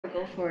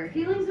Go for it.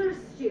 Feelings are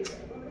stupid.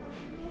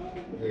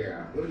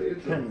 Yeah, but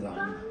it Depends on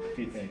a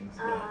few things.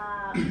 In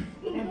case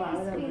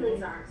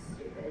feelings aren't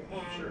stupid,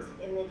 and Sure.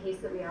 in the case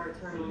that we are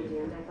eternally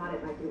doomed, I thought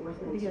it might be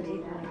worth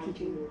mentioning that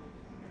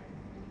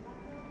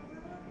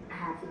I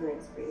have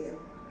feelings for you.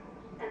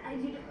 And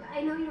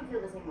I know you don't feel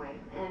the same way,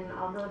 and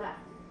although that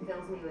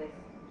fills me with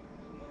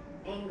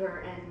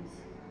anger and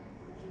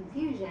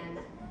confusion,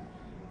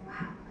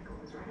 wow, Michael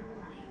was right on the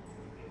money.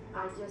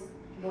 I just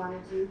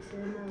wanted you to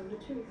know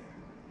the truth.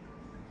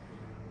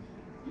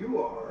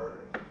 You are,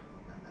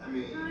 I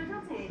mean... No,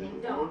 don't say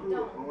anything. I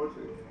want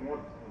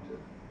to.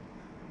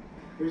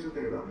 Here's the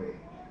thing about me.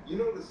 You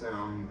know the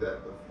sound that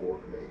a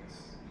fork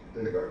makes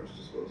in the garbage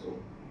disposal?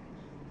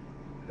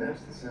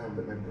 That's the sound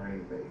that my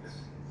brain makes.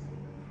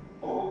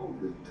 All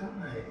the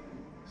time.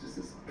 It's just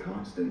this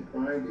constant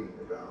grinding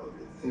about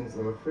things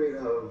I'm afraid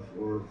of,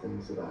 or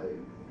things that I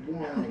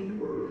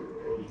want, or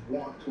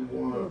want to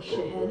want,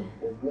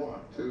 or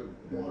want to.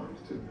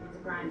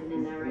 It's grinding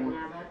in there right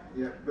now, but...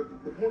 Yeah,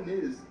 but the point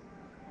is,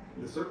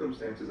 the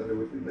circumstances under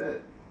which we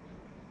met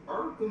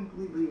are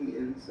completely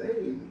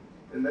insane,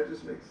 and that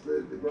just makes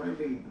the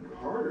grinding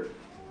harder.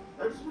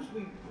 I just wish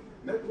we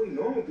met the way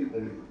normal people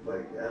meet,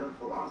 like at a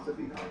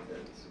philosophy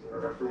conference,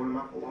 or after one of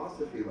my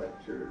philosophy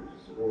lectures,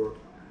 or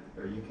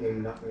you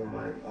came knocking on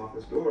my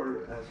office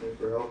door asking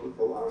for help with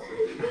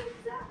philosophy.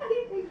 How do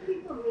you think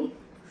people meet?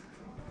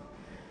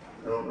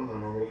 I don't know how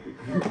normal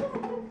people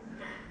meet.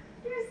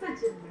 You're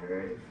such a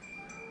nerd.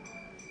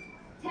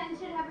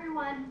 Attention,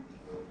 everyone.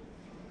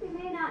 We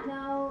may not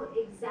know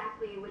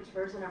exactly which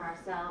version of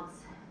ourselves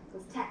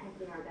was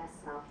technically our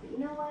best self, but you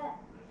know what?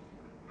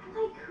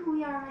 I like who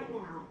we are right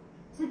now.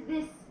 To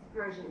this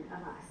version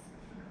of us.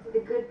 To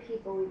the good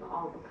people we've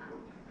all become.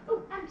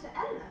 Oh, and to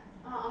Eleanor,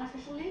 our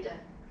unofficial leader.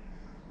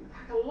 You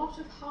pack a lot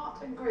of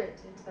heart and grit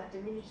into that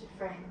diminutive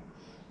frame,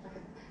 like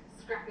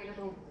a scrappy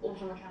little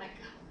auto mechanic.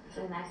 It's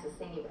the nicest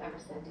thing you've ever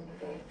said to me,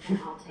 babe, and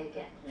I'll take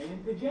it.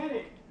 And to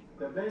Janet,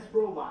 the best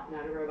robot,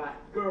 not a robot.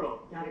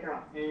 Girl, not a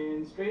girl.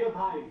 And straight up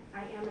Heidi.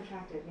 I am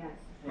attractive, yes.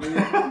 And you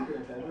could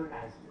have ever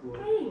asked for.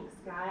 Thanks,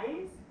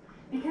 guys.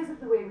 Because of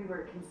the way we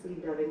were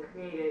conceived of and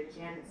created,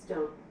 Janets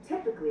don't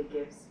typically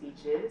give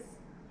speeches.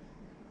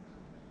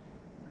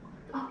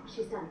 Oh,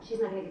 she's done. She's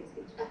not gonna give a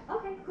speech.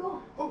 Okay,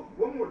 cool. Oh,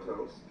 one more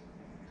toast.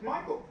 To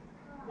Michael.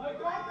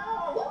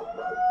 Michael!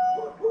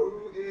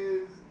 Who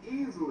is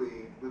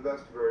easily the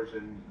best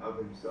version of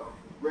himself.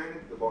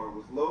 Granted, the bar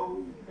was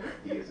low,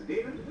 he is a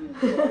demon,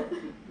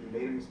 he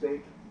made a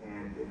mistake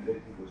and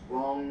admitted he was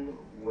wrong,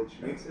 which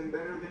makes him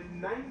better than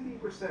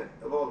 90%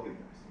 of all humans.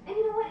 And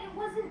you know what? It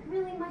wasn't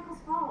really Michael's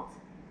fault.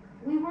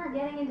 We weren't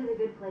getting into the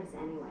good place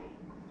anyway.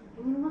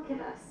 I mean, look at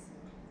us.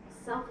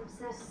 A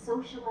self-obsessed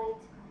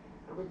socialite,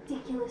 a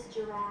ridiculous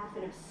giraffe,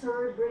 an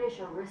absurd British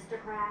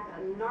aristocrat,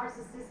 a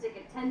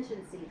narcissistic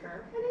attention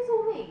seeker. And he's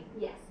all me.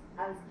 Yes,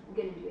 I was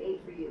gonna do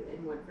 8 for you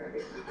and 1 for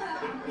everyone.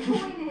 The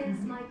point is,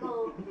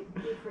 Michael,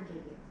 we forgive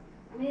you.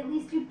 I mean, at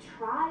least you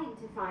tried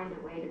to find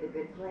a way to the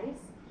good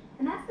place.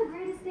 And that's the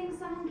greatest thing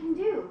someone can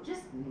do.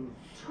 Just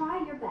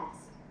try your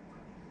best.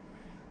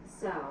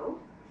 So,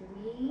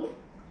 we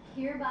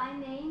hereby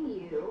name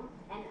you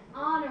an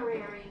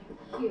honorary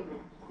human.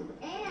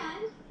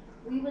 And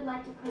we would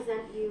like to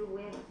present you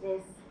with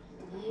this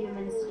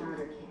human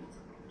starter kit.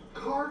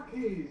 Car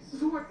keys,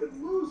 so I could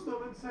lose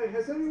them and say,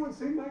 has anyone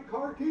seen my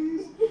car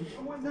keys?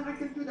 And then I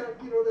can do that,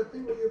 that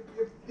thing where you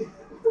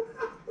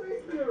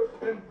thank you.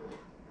 And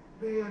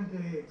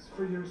Band-Aids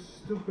for your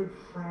stupid,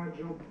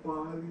 fragile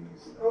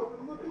bodies. Oh,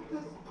 and look at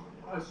this.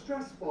 A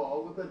stress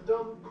ball with a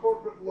dumb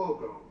corporate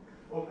logo.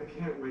 Oh, I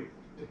can't wait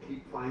to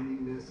keep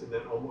finding this and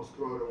then almost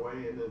throw it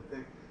away and then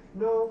think,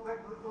 no,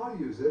 I'll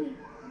use it.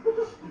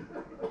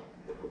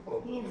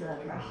 Oh, He needs a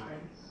brush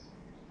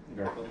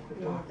Garfield.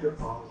 the doctor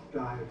all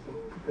died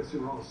because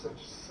you're all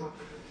such suckers.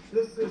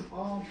 This is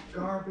all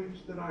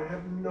garbage that I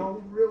have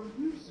no real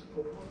use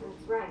for.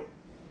 That's right.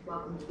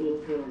 Welcome to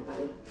being human,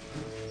 buddy.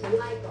 To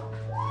Michael.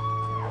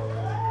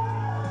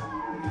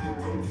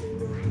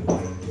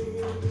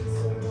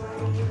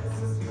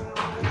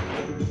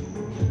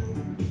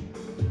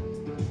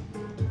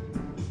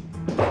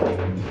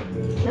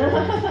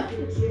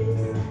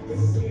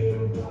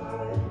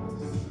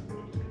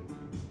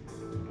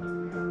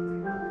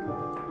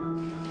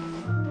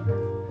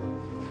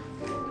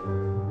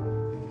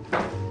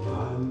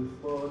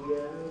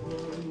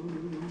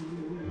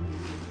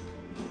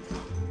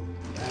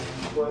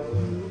 What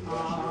you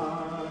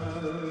are.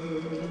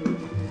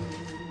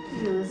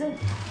 Use it.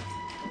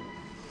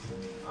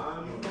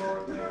 I'm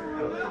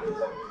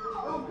forgettable.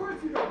 Of course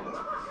you don't.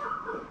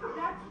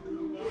 That's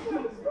me.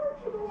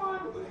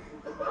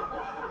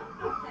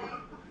 Okay.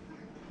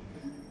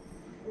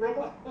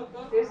 Michael,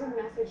 there's a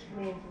message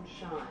coming in from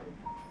Sean.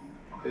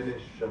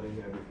 Finish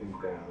shutting everything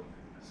down.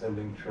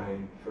 Sending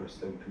train first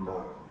thing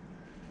tomorrow.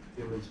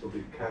 Humans will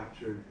be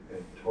captured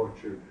and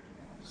tortured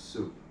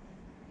soon.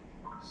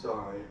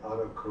 Sorry,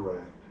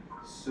 autocorrect.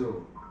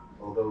 Soon.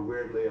 Although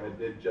weirdly, I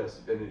did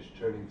just finish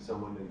turning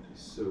someone into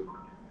soup.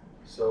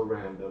 So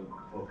random.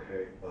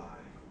 Okay, bye.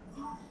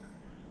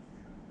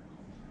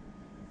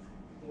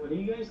 What do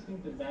you guys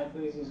think the bad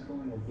place is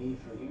going to be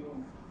for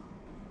you?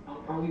 I'll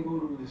probably go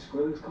to the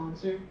Skrillex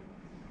concert,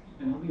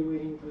 and I'll be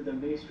waiting for the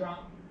bass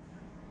drop,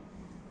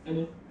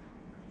 and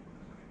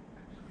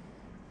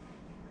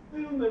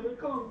it'll never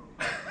come.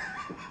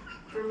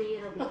 For me,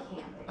 it'll be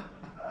camping.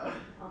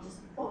 I'll just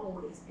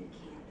always be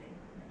camping.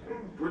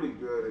 I'm pretty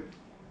good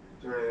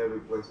at turning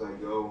every place I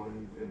go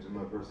into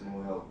my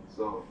personal hell,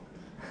 so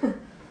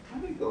I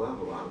think they'll have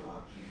a lot of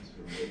options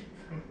for me.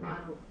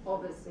 Mine will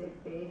obviously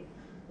be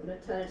an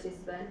eternity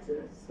spent in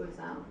a Swiss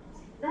Alps.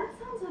 That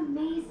sounds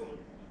amazing.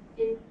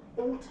 In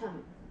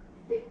autumn,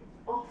 the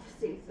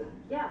off-season.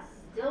 Yes,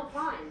 still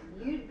fine.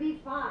 You'd be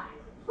fine.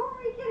 Who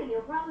are you kidding?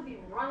 You'll probably be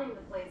running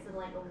the place in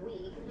like a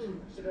week.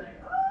 She'll be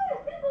like, oh,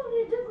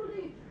 hibbledy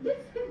dibbledy, this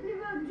could be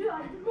my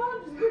job. Tomorrow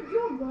just put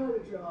your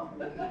manager.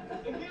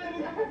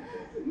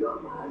 Your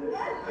manager.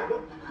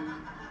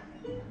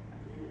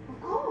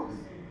 Of course.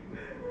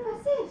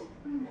 That's it.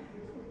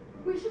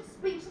 We should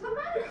speak to the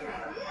manager.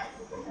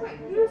 Wait,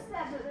 you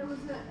said that there was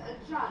a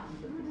judge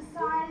who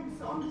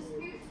decides on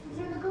disputes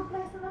between the good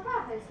place and the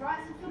bad place,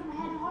 right? Some sort of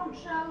head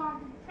honcho I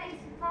can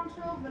place in front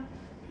of and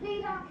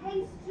plead our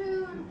case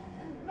to, and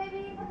maybe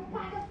even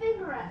wag a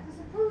finger at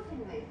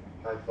disapprovingly.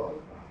 I thought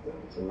about that.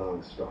 It's a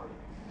non-starter.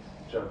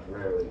 The judge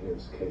rarely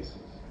hears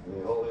cases.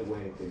 And the only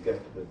way to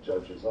get to the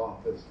judge's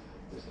office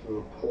is through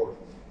a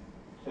portal.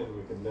 And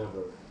we can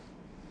never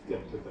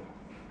get to that.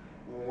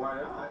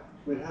 Why not?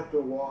 We'd have to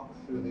walk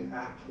through the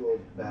actual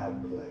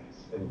bad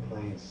place in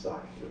plain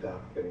sight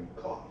without getting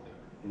caught.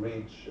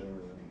 Reach and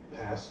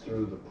pass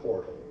through the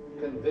portal.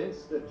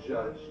 Convince the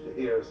judge to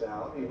hear us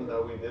out, even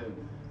though we didn't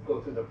go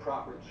through the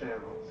proper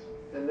channels.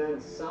 And then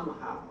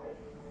somehow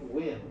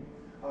win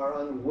our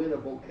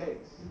unwinnable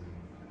case.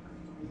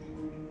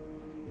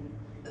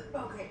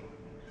 Okay.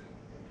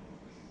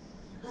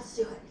 Let's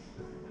do it.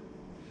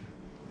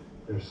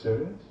 You're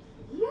serious?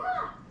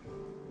 Yeah!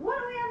 What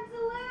do we have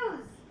to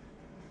lose?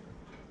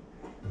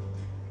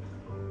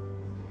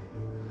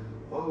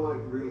 All I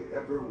really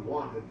ever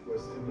wanted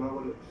was to know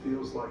what it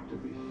feels like to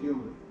be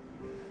human.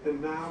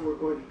 And now we're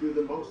going to do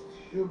the most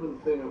human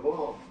thing of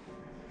all.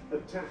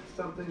 Attempt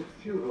something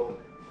futile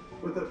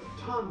with a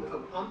ton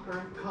of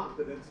unearned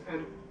confidence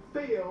and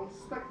fail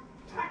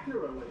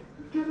spectacularly.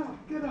 Get up,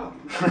 get up.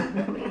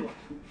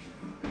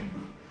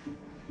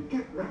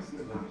 Get rest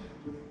tonight.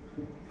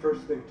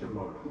 First thing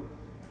tomorrow,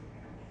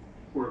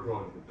 we're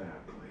going to the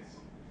bad place.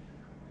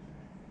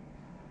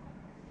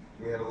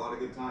 We had a lot of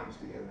good times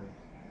together.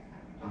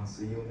 I'll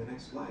see you in the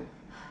next life.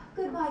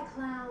 Goodbye,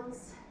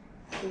 clowns.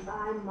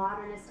 Goodbye,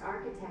 modernist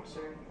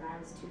architecture that I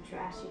was too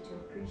trashy to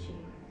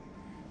appreciate.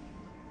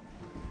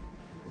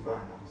 Goodbye,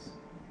 house.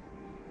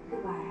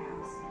 Goodbye,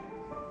 house.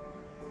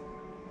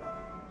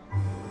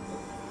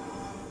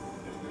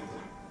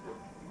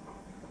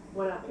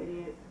 What up,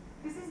 idiot?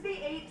 This is the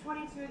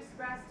 822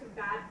 Express to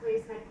Bad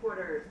Place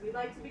headquarters. We'd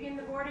like to begin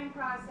the boarding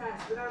process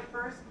with our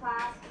first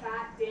class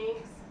fat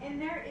dinks. And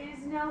there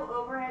is no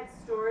overhead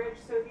storage,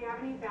 so if you have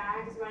any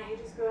bags, why don't you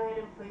just go ahead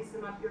and place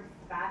them up your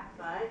fat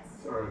butts?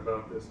 Sorry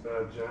about this,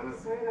 bad Janet.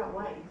 Sorry about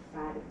what, you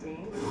fat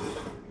dink?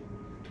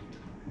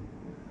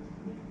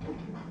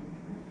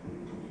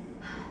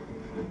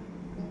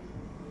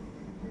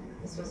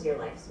 This was your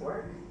life's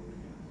work.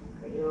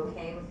 Are you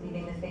okay with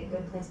leaving the fake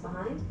good place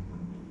behind?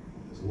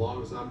 As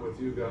long as I'm with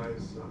you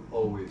guys, I'm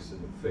always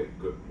in the fake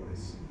good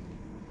place.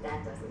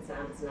 That doesn't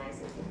sound as nice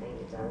as you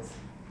think it does.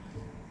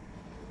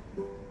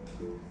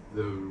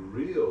 The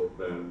real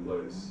bad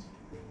place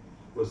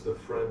was the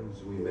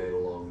friends we made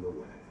along the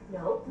way.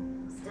 Nope,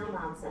 still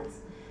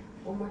nonsense.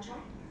 One more try.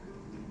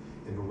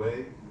 In a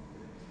way,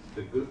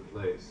 the good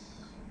place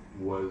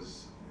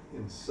was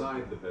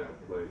inside the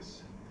bad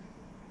place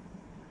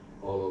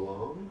all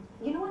along.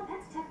 You know what?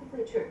 That's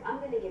technically true. I'm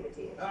going to give it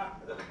to you.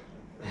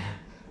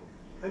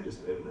 I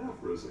just made an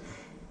aphorism.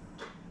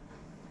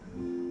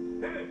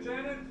 Hit it,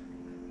 Janet!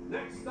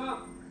 Next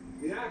up,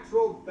 the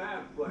actual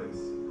bad place.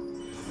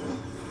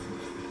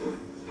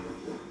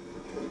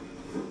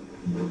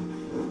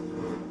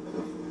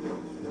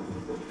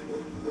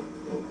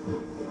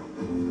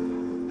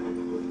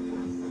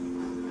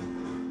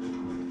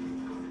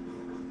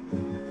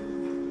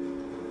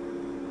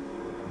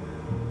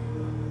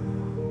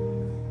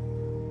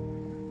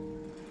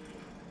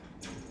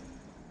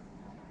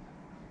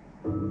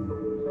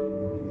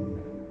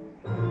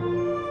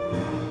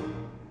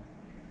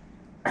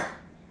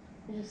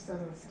 It just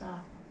doesn't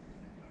stop.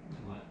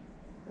 What?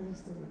 It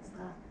just doesn't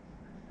stop.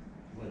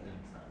 What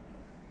didn't stop?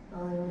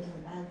 Well, we went to the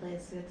bad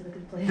place to get to the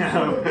good place.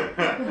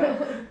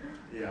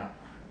 Yeah.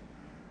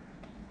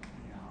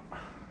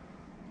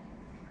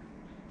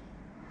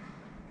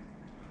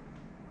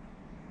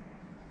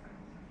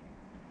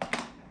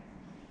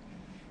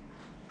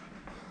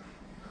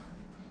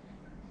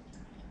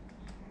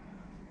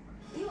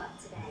 You up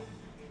today?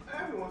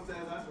 Everyone says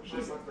I should play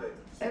my favorite.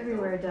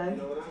 Everywhere, Doug. You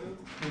know what I do?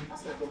 I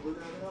snap a blue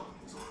down the hill.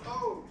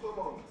 Oh, come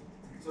on.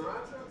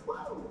 Sriracha?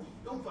 Whoa!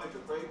 Don't fight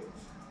your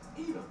favorites.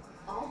 Eat them.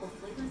 All the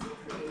flavors you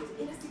crave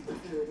in a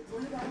superfood.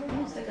 Blue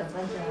We just took a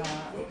bunch of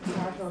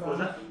Garfield What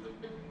was off.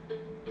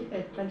 that?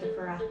 Adventure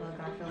for Rathbone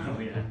Garfield. Oh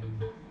yeah.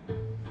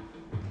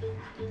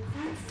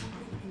 Find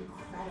something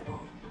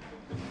incredible.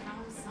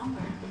 Found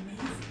somewhere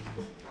amazing.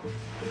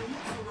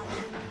 Unique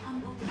selection,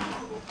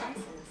 unbelievable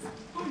prices.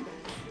 Home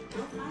goods,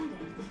 go find it.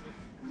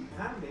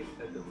 How to make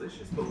a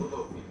delicious bowl of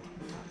oatmeal.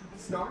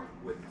 Start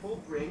with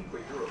whole grain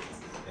Quaker oats,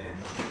 then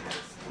add a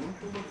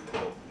spoonful of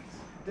all-wheat.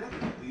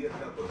 Definitely a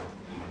cup of oat.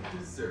 You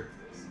deserve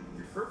this.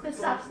 Your perfect It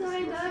stops bowl is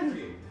snowing, yours to Doug.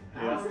 create.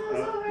 Yeah. The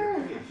snow's over.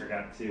 I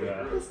forgot to.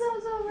 The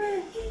snow's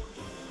over.